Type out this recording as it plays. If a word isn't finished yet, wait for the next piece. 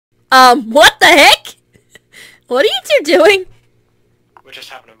What the heck? What are you two doing? We're just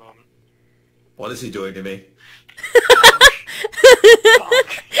having a moment. What is he doing to me? Bonk.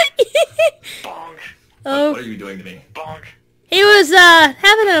 Bonk. Oh. What are you doing to me? Bonk. He was,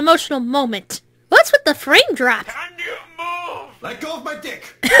 having an emotional moment. What's with the frame drop? Can you move? Let go of my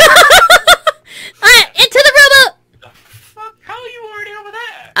dick! Alright, into the rowboat! The fuck? How are you already over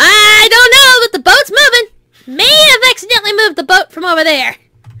there? I don't know, but the boat's moving. May have accidentally moved the boat from over there.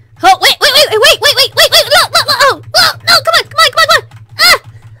 Oh, wait, no, ah!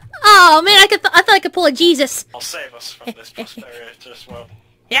 Oh, man, I thought I could pull a Jesus. I'll save us from this prosperity as well.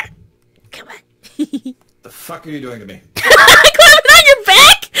 Yeah, come on. The fuck are you doing to me? I climbed on your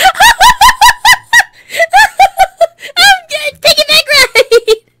back? I'm taking that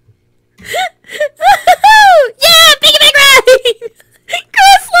ride! Yeah, piggyback ride!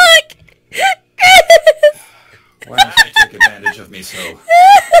 Chris, look! Chris! Why don't you take advantage of me so?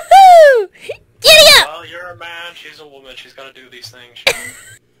 Giddy up! Well, you're a man, she's a woman, she's gotta do these things.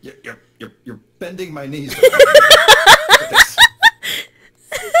 You're bending my knees.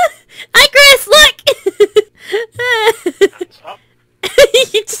 Hi, Chris, look! Hands up.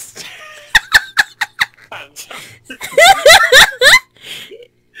 You just... Hands up.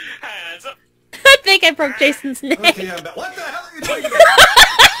 Hands up. I think I broke Jason's neck. Okay, what the hell are you doing to me?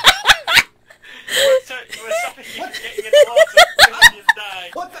 We're stopping you from getting in the water and you die.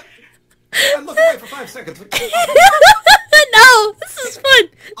 What the? I'm looking away for 5 seconds. No, this is fun.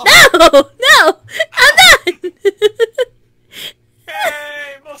 No, I'm done.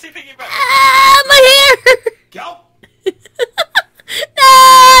 Hey, Mossy piggyback. Ah, my hair. Go! No,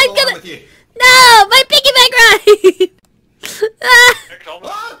 I'm Go on gonna. with you. No, my piggyback ride. Ah.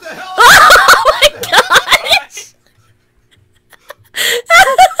 What the hell? Oh my gosh.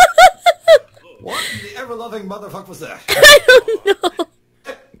 What in the ever-loving motherfucker was that? I don't know.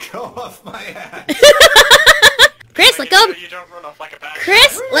 Go off my ass. Chris, let go. You don't run off like a bad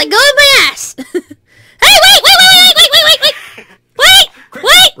Chris, let go of my ass. Hey, wait.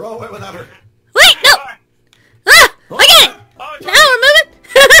 Wait. Roll away without her. Wait, no. Ah, okay. Oh, Now we're moving.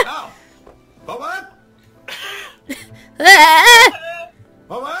 Now. Forward. Ah.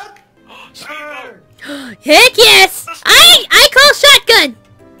 Forward. Speedboat. Heck yes. I call shotgun.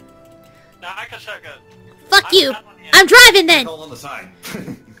 No, I can shotgun. Fuck you. I'm driving then. Hold on the side.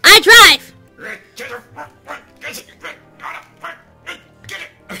 I drive.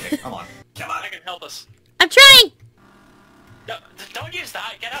 Okay, come on. Come on. I can help us. I'm trying. No, don't use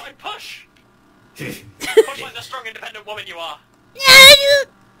that. Get out and push. I Push like the strong, independent woman you are. I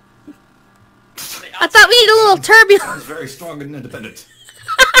thought we needed a little was turbulence. very strong and independent.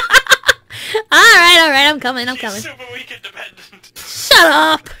 Alright, I'm coming. She's super weak independent. Shut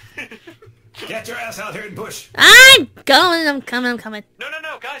up. Get your ass out here and push. I'm coming.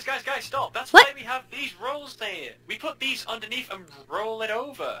 No, guys, stop. That's What? why we have these rolls there. We put these underneath and roll it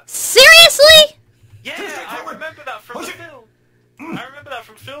over. Seriously? Yeah, Push it I forward. remember that from Push the it. film. I remember that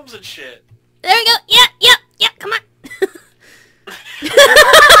from films and shit. There we go. Yeah, come on.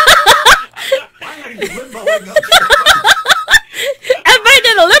 Why are you limboing up? I'm right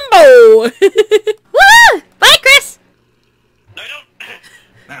in a limbo. Woo! Bye, Chris. No, don't.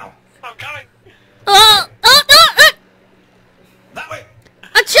 Now. I'm coming. Oh, That way.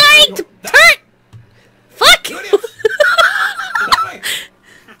 I'm trying to turn. Fuck. Good enough. That way.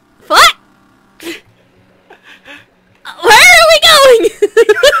 Fuck. Where are we going?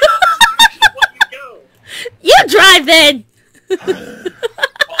 You drive then. Well, I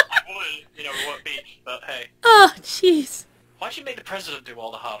would, we won't beach, but hey. Oh, jeez. Why'd you make the president do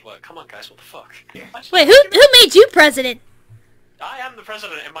all the hard work? Come on, guys, what the fuck? Yeah. Wait, who made you president? I am the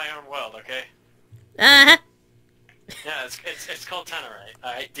president in my own world, okay? Uh-huh. Yeah, it's called Tannerite.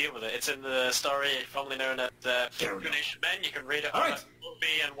 Alright, deal with it. It's in the story formerly known as British Men. You can read it on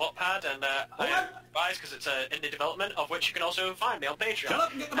movie and Wattpad, and I advise because it's an indie development of which you can also find me on Patreon Shut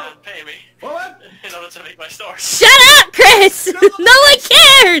up and get them out. and pay me Forward. in order to make my story. Shut up, Chris. No one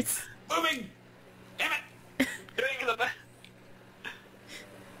cares. Moving. Damn it. Doing the best.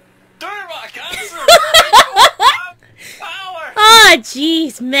 Doing what I can. Power. Oh,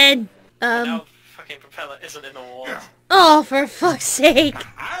 jeez, man. No fucking propeller isn't in the water. Oh, for fuck's sake.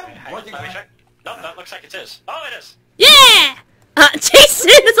 I'm working on Let me it. check. No, that looks like it is. Oh, it is. Yeah.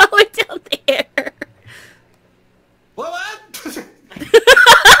 Jason is all the way down there. What?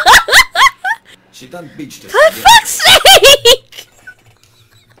 She done beached us. For fuck's sake!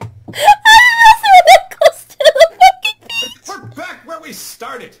 I'm messing with it close to the fucking beach. We're back where we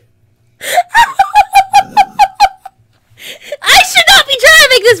started. I should not be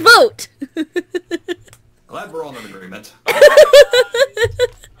driving this boat. Glad we're all in agreement.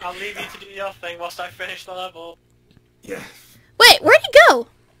 I'll leave you to do your thing whilst I finish the level. Yeah. Wait, where'd he go?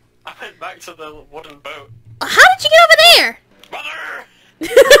 I went back to the wooden boat. How did you get over there? Mother!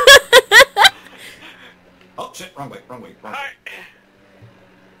 Oh shit! Wrong way. Wrong way. Wrong way. Alright.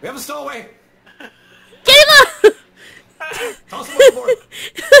 We have a stowaway. Get him up! Toss him overboard.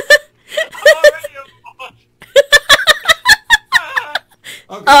 I'm already aboard.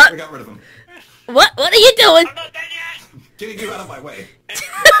 Okay, we got rid of him. What are you doing? I'm not dead yet! Getting you out of my way.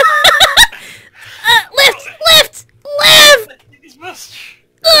 Lift! Lift! Lift! He's must.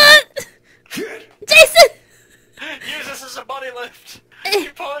 Jason! Use this as a body lift.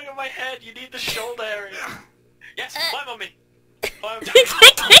 You're pulling on my head. You need the shoulder area. Yes, climb on me. Climb down.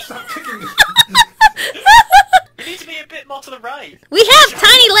 Stop kicking me. You need to be a bit more to the right. We have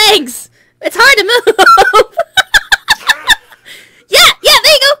tiny legs. It's hard to move. Yeah,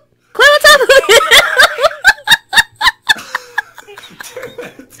 there you go. Climb on top of it.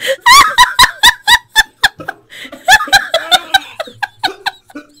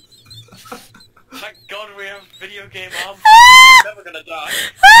 Thank God we have video game arms. I'm never gonna die.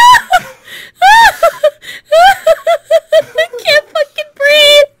 I can't fucking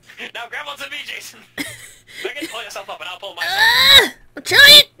breathe. Now grab onto me, Jason. Megan, pull yourself up and I'll pull myself. I'm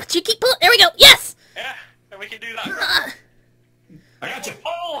trying, but you keep pulling. There we go. Yes. Yeah, and we can do that. I got you.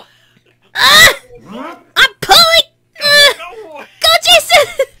 Pull! I'm pulling. No! Go,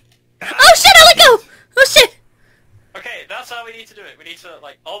 Jason. Oh shit! I let go. Oh shit. Okay, that's how we need to do it. We need to,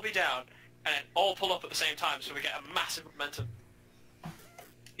 like, all be down and then all pull up at the same time so we get a massive momentum.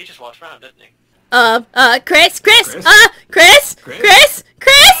 He just walked around, didn't he? Chris, Chris? Chris, Chris?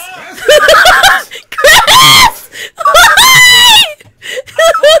 Chris. Why? I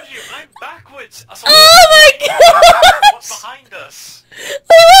told you, I'm backwards. I saw Oh my god! what's behind us. We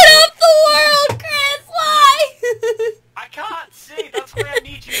went off the world, Chris! Why? I can't see. That's why I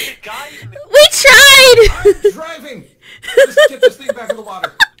need you to guide me. We tried! I'm driving. Just get this thing back in the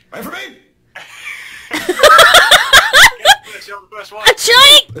water. Wait for me. You're the first one. I'm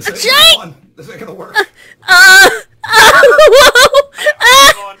trying! This I'm ain't trying! gonna fun. This ain't gonna work. Whoa!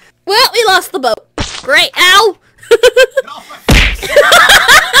 Come on. Well, we lost the boat. Great. Ow! Get off my face.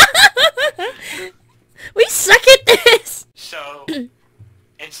 We suck at this! So,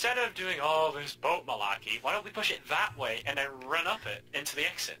 instead of doing all this boat malarkey, why don't we push it that way and then run up it into the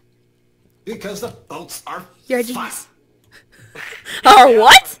exit? Because the boats are You're a fun. genius. Or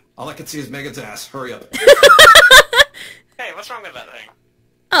what? All I can see is Megan's ass. Hurry up. Hey, what's wrong with that thing?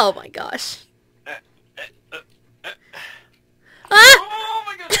 Oh my gosh. Uh, Ah! oh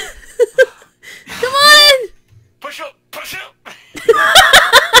my god! Come on! Push up! Push up!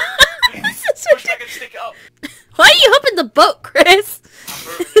 This is Push back and ridiculous. stick it up. Why are you humping the boat, Chris?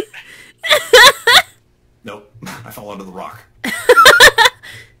 Nope. I fall under the rock.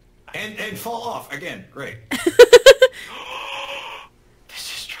 and fall off again. Great. This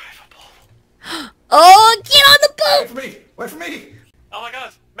is drivable. Oh, get on the Wait boat! for me. Wait for me. Oh my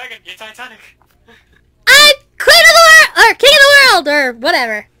god, Megan, you're Titanic. I'm queen of the world! Or king of the world! Or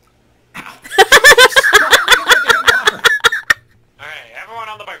whatever. Alright, everyone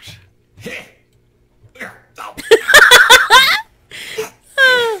on the boat.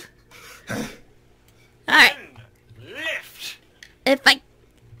 Alright. And lift. If I...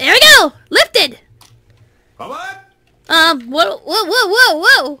 There we go! Lifted! Come on.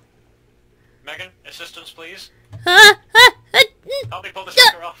 Whoa. Megan, assistance please. Uh, Help me pull the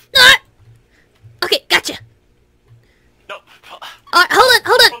sticker off. Okay, gotcha. No.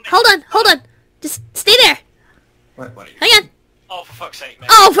 Hold on. Just stay there. What are you? Hang on. Oh, for fuck's sake,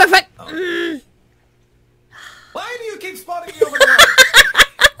 Megan. Oh, perfect. Why do you keep spotting me over there?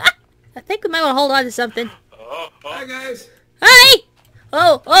 I think we might want to hold on to something. Oh, Hi guys. Hi!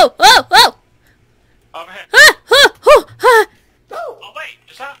 Oh! Over here. Ah! No. Oh, wait,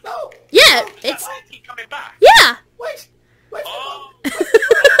 does that... No. Yeah, Does it's... that keep coming back? Yeah! Wait. Wait. Oh. We're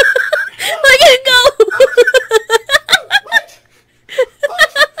gonna go! Wait.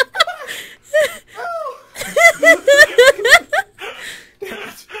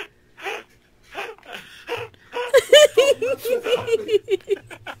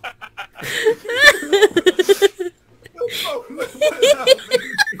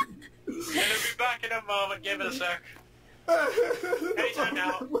 It'll be back in a moment, give it a sec. Anytime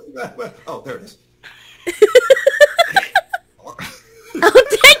now. Oh, there it is. Oh,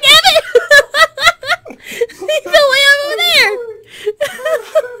 dang it! He's way over there!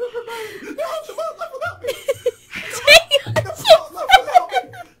 No, the boat left without me. Dang it! The boat left without me.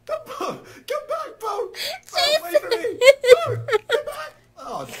 The boat. Come back, boat. Wait for me. Boat, come back.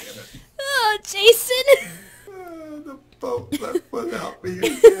 Oh, damn it. Oh, Jason! The boat left without me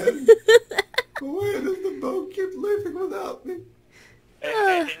again.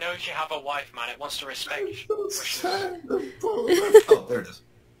 have a wife, man. It wants to respect you. So sad. Oh, there it is.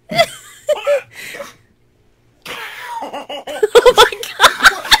 Oh my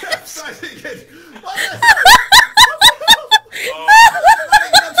god! What capsizing it? What the hell?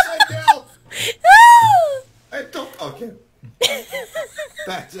 Letting it upside down. I don't. Okay.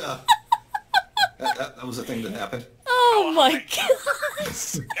 That was a thing that happened. Oh my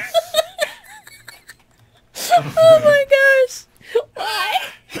gosh! Oh my gosh! Why?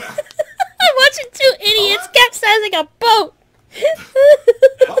 I'm watching two idiots capsizing a boat!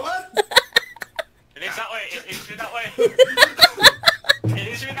 What? It is that way. It needs to be that way. It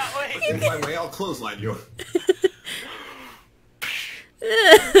needs to be that way. In my way, I'll clothesline you.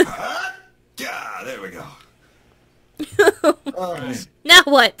 Yeah, there we go. Now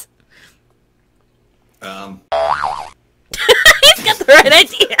what? He's got the right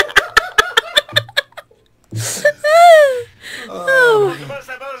idea! Oh. What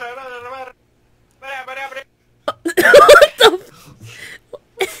the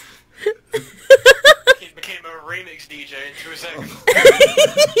He became a remix DJ in 2 seconds.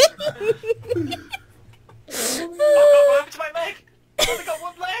 Oh god, what happened to my leg? I've only got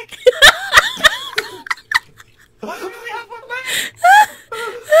one leg! Why do we only have one leg?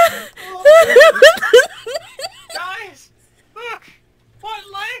 Guys! Look! One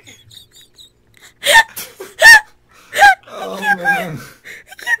leg! Oh man.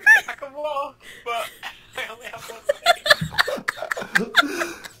 I can walk, but I only have one leg.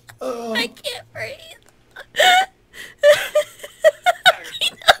 Oh. I can't breathe. He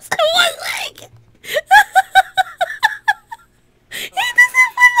does have one leg! He does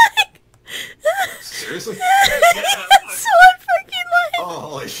have one leg! Seriously? That's one freaking leg! Oh,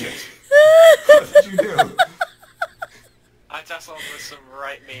 holy shit. What did you do? I tussled with some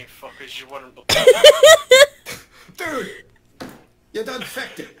right mean fuckers you wouldn't believe. Dude! You done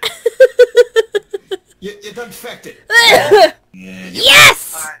fecked it. You done fecked it.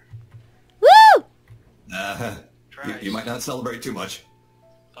 Yes! Alright. Woo! You might not celebrate too much.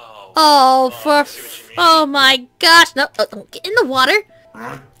 Oh. Oh, I for... see what you mean. Oh my gosh. No, don't get in the water.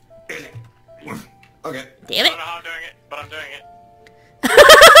 Okay. Damn I it. don't know how I'm doing it, but I'm doing it. I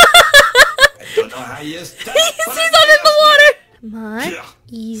don't know how you He's not in the water. Come on. Yeah.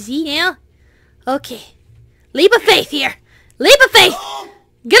 Easy now. Okay. Leap of faith here. Leap of faith. Oh!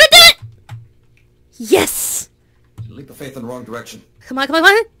 Gonna do it. Yes. Leap of faith in the wrong direction. Come on, come on,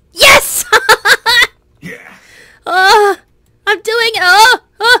 come on. Yes. Yeah. Oh, I'm doing it. Oh.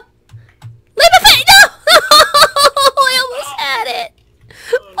 Leap of faith. No. I almost had it.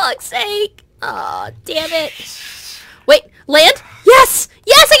 Fuck's sake. Oh, damn it. Wait, land? Yes.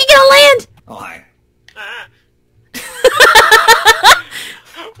 Yes, I can get a land. Oh, hi.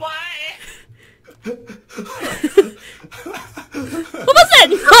 Why? What was that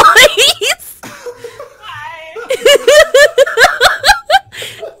noise? Why?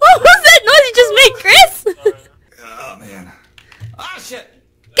 What was that noise you just made, Chris? Oh, man. Ah, shit.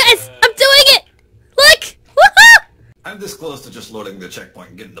 Guys, I'm doing it. Look. Woohoo! I'm this close to just loading the checkpoint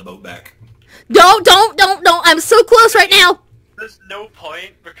and getting the boat back. Don't. I'm so close right now. There's no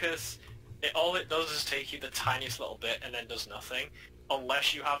point because all it does is take you the tiniest little bit and then does nothing.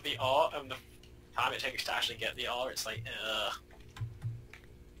 Unless you have the ore, and the time it takes to actually get the ore, it's like, ugh.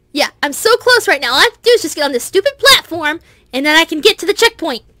 Yeah, I'm so close right now. All I have to do is just get on this stupid platform, and then I can get to the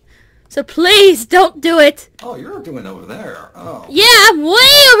checkpoint. So please, don't do it. Oh, you're doing over there. Oh. Yeah, I'm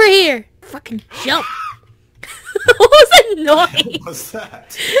way over here. Fucking jump. What was that noise? What's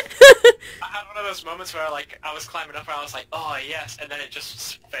that? I had one of those moments where like I was climbing up and I was like, oh yes, and then it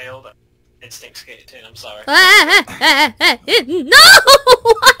just failed. Instinct skated in, I'm sorry. No!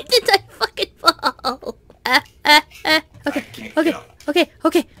 Why did I fucking fall? Okay. Come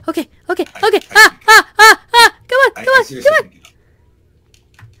on.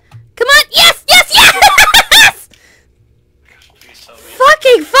 Come on. Yes! Please tell me.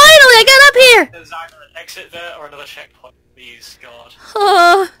 Fucking finally, I got up here. There's either an exit there or another checkpoint. Please, God.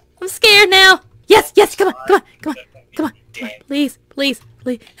 Oh, I'm scared now. Yes, come on. Please.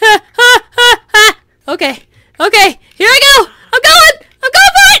 Okay, here I go. I'm going for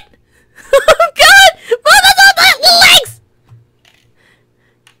it. I'm going. Move those little legs.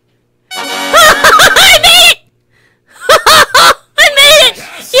 I made it.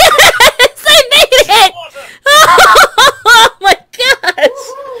 Yes. Yes, I made it. Oh my gosh.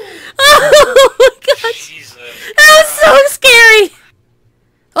 Oh my gosh. Jesus. That was so scary.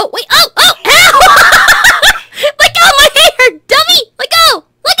 Oh, wait. Oh, ow. Let go of my hair, dummy. Let go.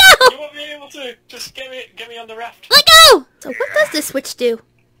 You won't be able to. Just get me on the raft. Let go. So what does this switch do?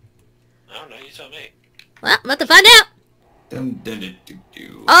 I don't know, you tell me. Well, I'm about to find out.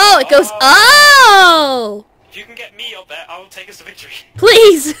 Oh, it goes. Oh! If you can get me up there, I will take us to victory.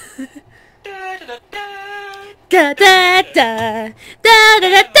 Please! Da, da, da, Da da. da da da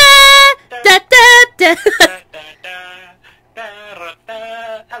da da da da da da.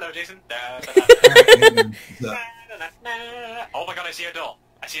 Hello, Jason. Oh my god, I see a door.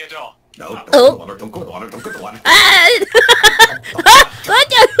 I see a door. No, Oh. don't go to the water, don't go to the water, don't go to the water.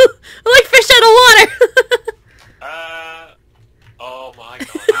 Like fish out of water. Oh my god.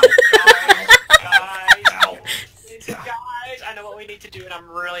 Guys, I know what we need to do and I'm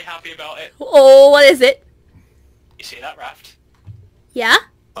really happy about it. Oh, what is it? You see that raft? Yeah?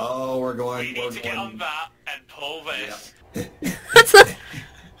 Oh, we're We going, need to get on that and pull this. That's not...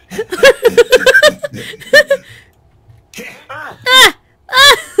 Ah, ah!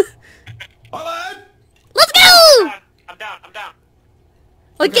 Ah! Hold on! Let's go! I'm down, I'm down.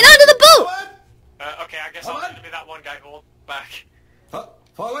 Oh, get onto the boat! Hold Okay, I guess I'll have to be that one guy who will back. on!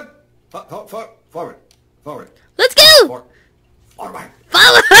 Forward! Forward! Forward! Let's go! Forward! Forward!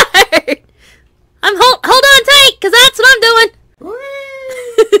 I'm hold on tight, cause that's what I'm doing.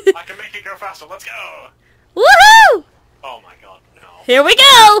 I can make it go faster, let's go! Woohoo! Oh my god, no. Here we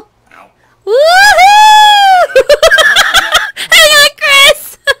go! Ow. Woohoo! Hang on,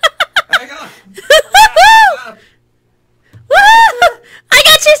 Chris! Hang on! Woohoo! I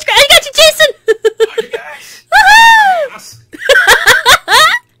got you, Jason! You guys! Woohoo!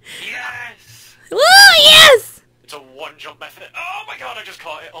 Yes! Woo, yes! It's a one jump method. Oh my god, I just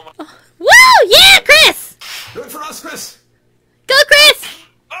caught it. Oh my... Woo, yeah, Chris! Do it for us, Chris! Go, Chris!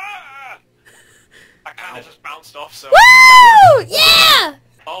 Ah! I kinda just bounced off, so... Woo! Yeah!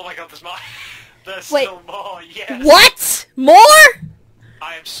 Oh my god, there's more. There's Wait. still more, yes! What? More?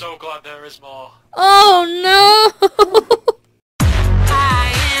 I am so glad there is more. Oh no!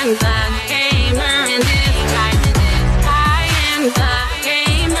 I am the gamer in disguise. I am the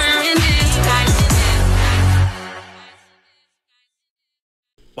gamer in disguise.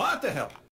 What the hell?